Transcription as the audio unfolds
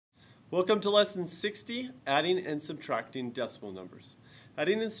Welcome to lesson 60, adding and subtracting decimal numbers.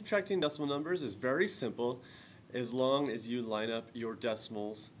 Adding and subtracting decimal numbers is very simple as long as you line up your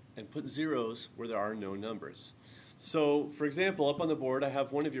decimals and put zeros where there are no numbers. So, for example, up on the board I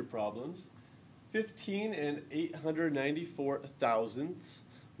have one of your problems. 15 and 894 thousandths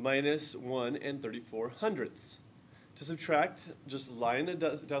minus 1 and 34 hundredths. To subtract, just line a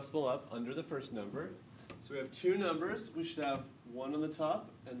decimal up under the first number. So we have two numbers. We should have one on the top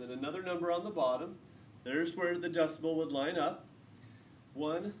and then another number on the bottom. There's where the decimal would line up.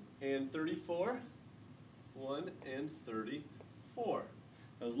 1 and 34, 1 and 34.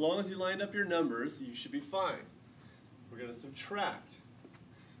 Now, as long as you lined up your numbers, you should be fine. We're going to subtract.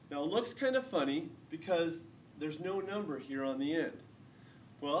 Now it looks kind of funny because there's no number here on the end.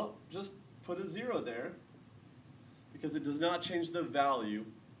 Well, just put a 0 there because it does not change the value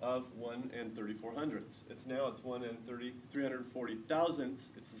of 1 and 34 hundredths. It's 1 and 340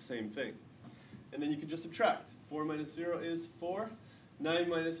 thousandths. It's the same thing. And then you can just subtract. 4 minus 0 is 4. 9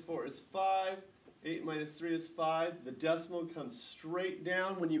 minus 4 is 5. 8 minus 3 is 5. The decimal comes straight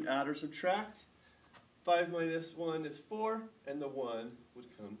down when you add or subtract. 5 minus 1 is 4, and the 1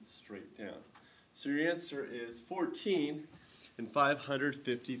 would come straight down. So your answer is 14 and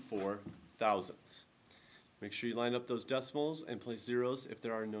 554 thousandths. Make sure you line up those decimals and place zeros if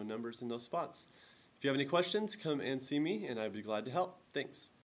there are no numbers in those spots. If you have any questions, come and see me, and I'd be glad to help. Thanks.